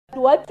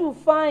What you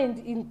find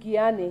in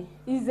Guyane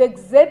is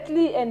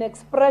exactly an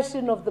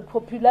expression of the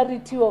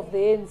popularity of the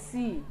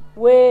ANC,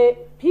 where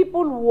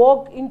people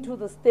walk into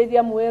the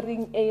stadium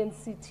wearing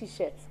ANC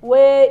t-shirts.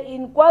 Where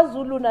in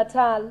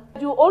KwaZulu-Natal,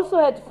 you also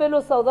had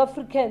fellow South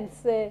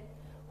Africans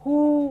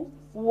who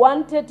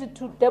wanted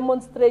to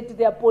demonstrate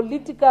their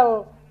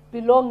political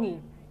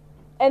belonging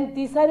and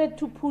decided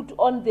to put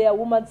on their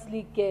Women's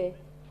League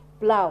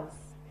blouse.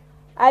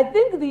 I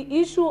think the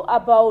issue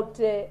about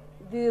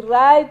the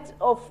right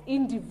of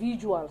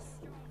individuals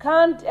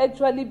can't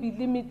actually be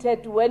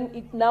limited when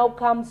it now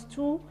comes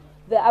to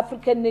the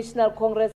African National Congress.